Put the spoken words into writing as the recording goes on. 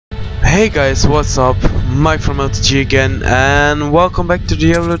Hey guys, what's up? Mike from LTG again, and welcome back to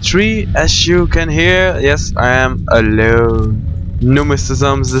Diablo 3. As you can hear, yes, I am alone. No Mr.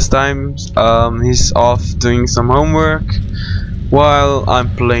 Zums this time. He's off doing some homework while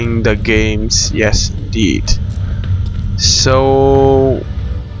I'm playing the games. Yes, indeed. So,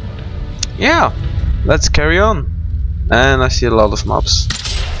 yeah, let's carry on. And I see a lot of mobs.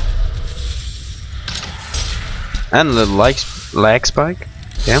 And a little lag spike.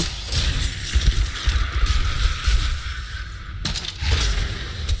 Yeah.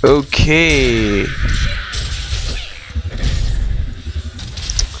 Okay.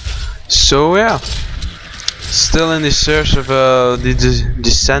 So yeah, still in the search of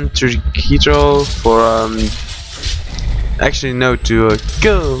the center Keto for actually no, to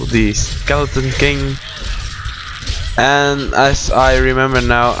kill the Skeleton King. And as I remember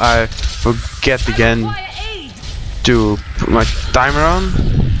now, I forget again to put my timer on.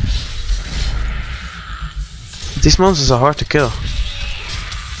 These monsters are hard to kill.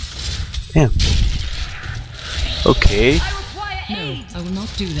 Yeah. Okay. No, I will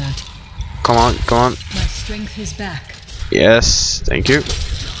not do that. Come on, come on. My strength is back. Yes, thank you.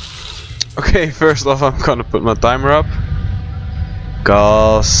 Okay, first off, I'm gonna put my timer up,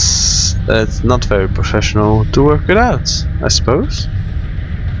 cause it's not very professional to work it out, I suppose.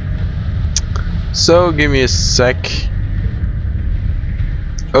 So give me a sec.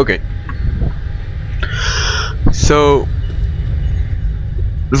 Okay. So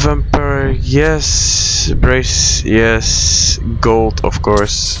vampire, yes. Brace, yes. Gold, of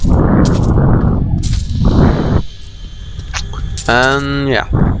course. And yeah,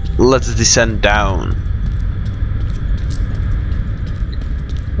 let's descend down.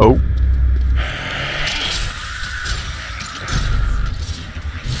 Oh.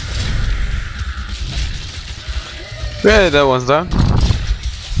 Yeah, that one's done.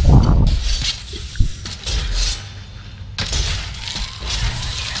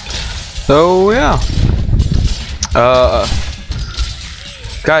 So yeah,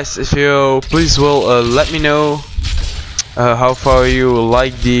 guys, if you please will let me know how far you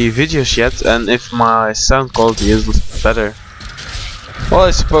like the videos yet, and if my sound quality is better. Well,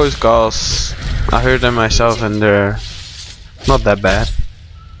 I suppose, cause I heard them myself and they're not that bad.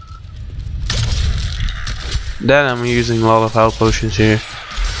 Then I'm using a lot of health potions here.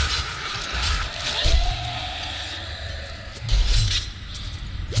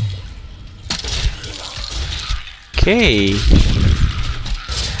 Okay.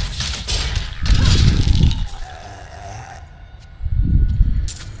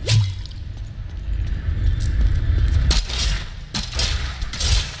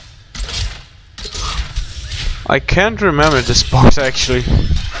 I can't remember this box actually.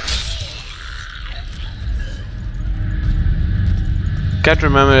 Can't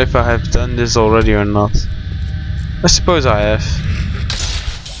remember if I have done this already or not. I suppose I have.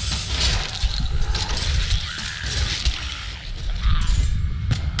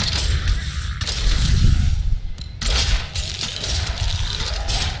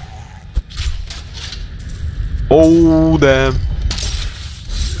 Oh damn.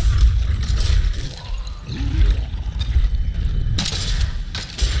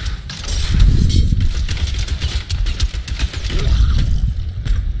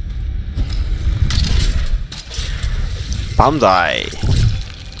 Bandai.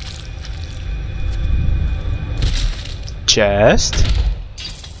 Chest.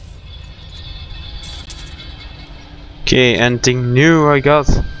 Okay, anything new I got?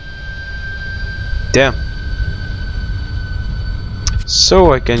 Damn.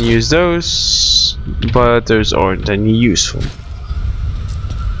 So I can use those, but those aren't any useful.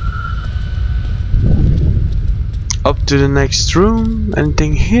 Up to the next room.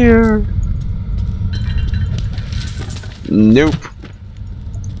 Anything here? Nope.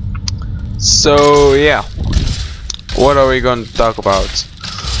 So yeah, what are we going to talk about?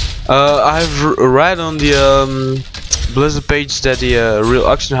 I've read on the Blizzard page that the real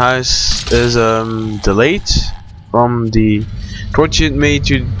auction house is delayed from the 20th May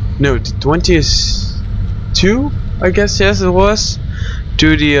to no, the 20th to, I guess, yes it was,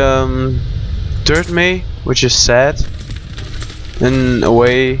 to the 3rd May, which is sad in a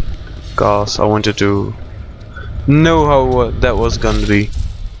way, cause I wanted to know how that was gonna be.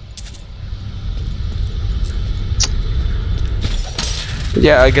 But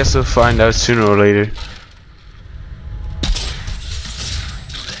yeah, I guess we'll find out sooner or later.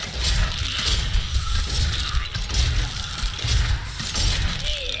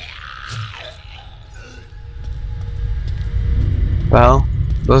 Well,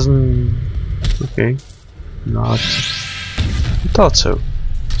 doesn't... okay. Not... I thought so.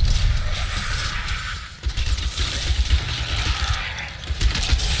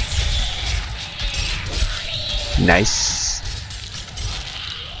 Nice.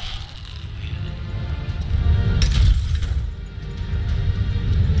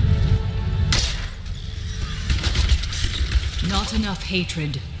 Not enough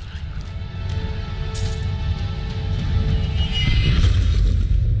hatred.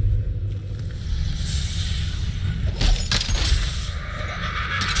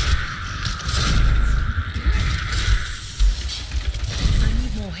 I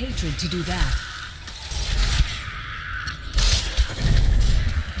need more hatred to do that.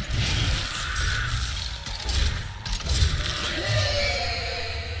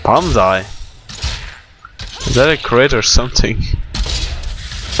 Palm's Eye. Is that a crit or something?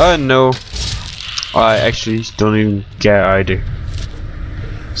 Oh no. I actually don't even care either.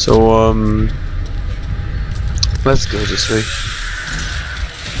 So let's go this way.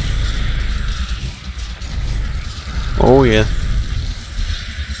 Oh yeah.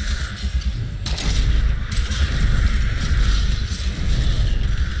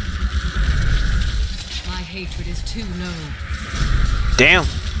 My hatred is too low. Damn.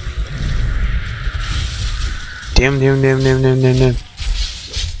 Damn. The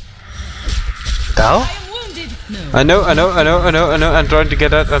hell? I am wounded. No. I know. I'm trying to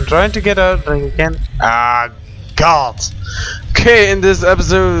get out. But I can't. Ah, God. Okay, in this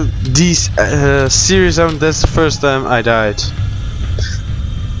episode, this series, that's the first time I died.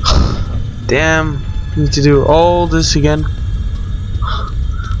 Damn. Need to do all this again.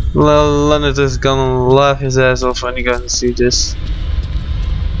 Leonard is gonna laugh his ass off when he gonna see this.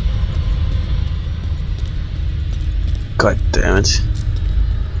 God damn it.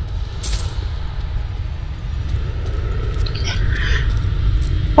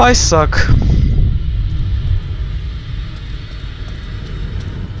 I suck.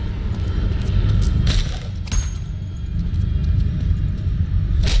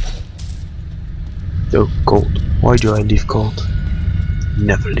 Oh, gold. Why do I leave gold?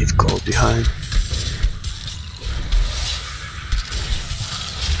 Never leave gold behind.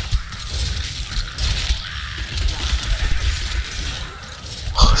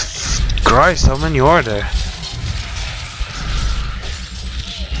 Christ, how many are there?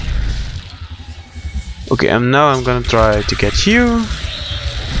 Okay, now I'm gonna try to get you.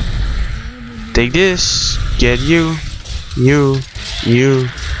 Take this. Get you. You.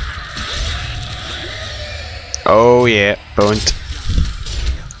 Oh yeah, boned.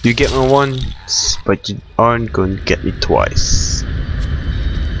 You get me once, but you aren't going to get me twice.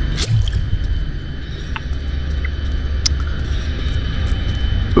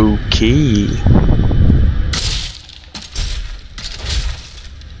 Okay.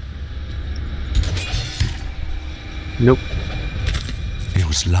 Nope. It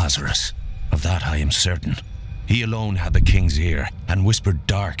was Lazarus. Of that I am certain. He alone had the king's ear and whispered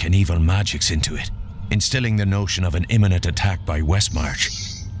dark and evil magics into it, instilling the notion of an imminent attack by Westmarch.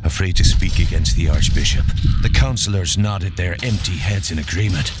 Afraid to speak against the Archbishop, the councillors nodded their empty heads in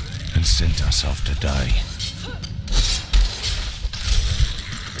agreement and sent us off to die.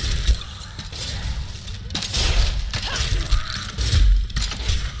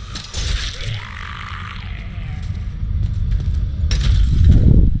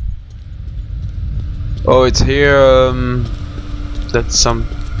 Oh, it's here. That's some.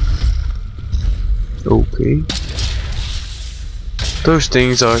 Okay. Those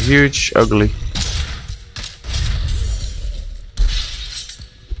things are huge, ugly.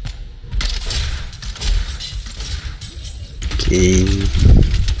 Okay.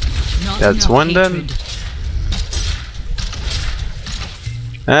 That's one then.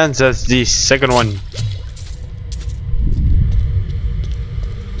 And that's the second one.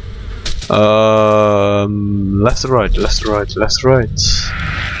 Left or right, left or right, left or right.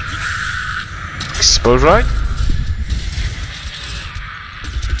 Suppose right?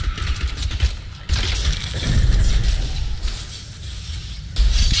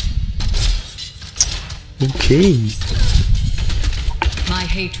 Okay. My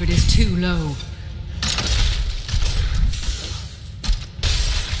hatred is too low.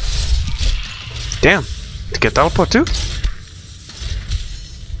 Damn. To get teleport too?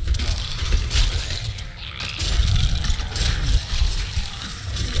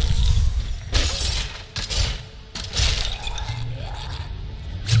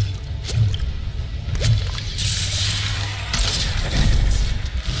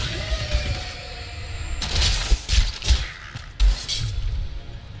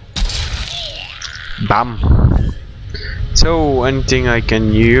 Bam. So, anything I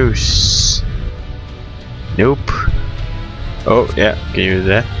can use? Nope. Oh, yeah, can use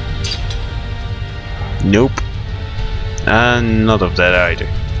that. Nope. And not of that either.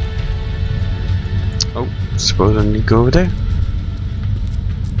 Oh, Suppose I need to go over there.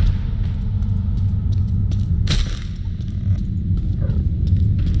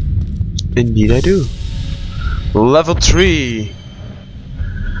 Indeed I do. Level 3.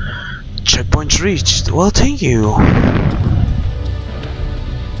 Checkpoint reached. Well, thank you.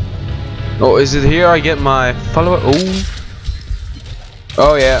 Oh, is it here I get my follower?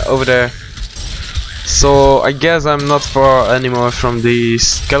 Oh yeah, over there. So I guess I'm not far anymore from the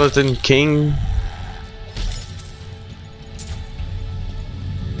Skeleton King.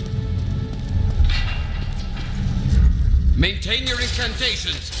 Maintain your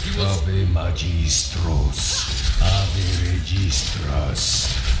incantations. You will. Ave magistros, ave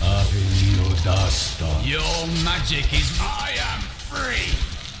registras, ave neodastos. Your magic is. I am free.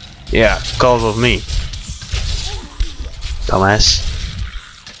 Yeah, because of me. Dumbass.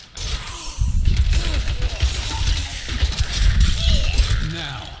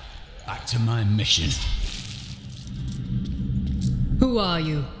 Now, back to my mission. Who are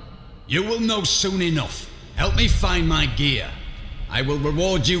you? You will know soon enough. Help me find my gear. I will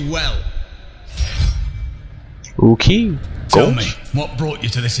reward you well. Okay. Tell me, what brought you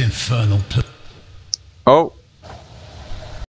to this infernal place?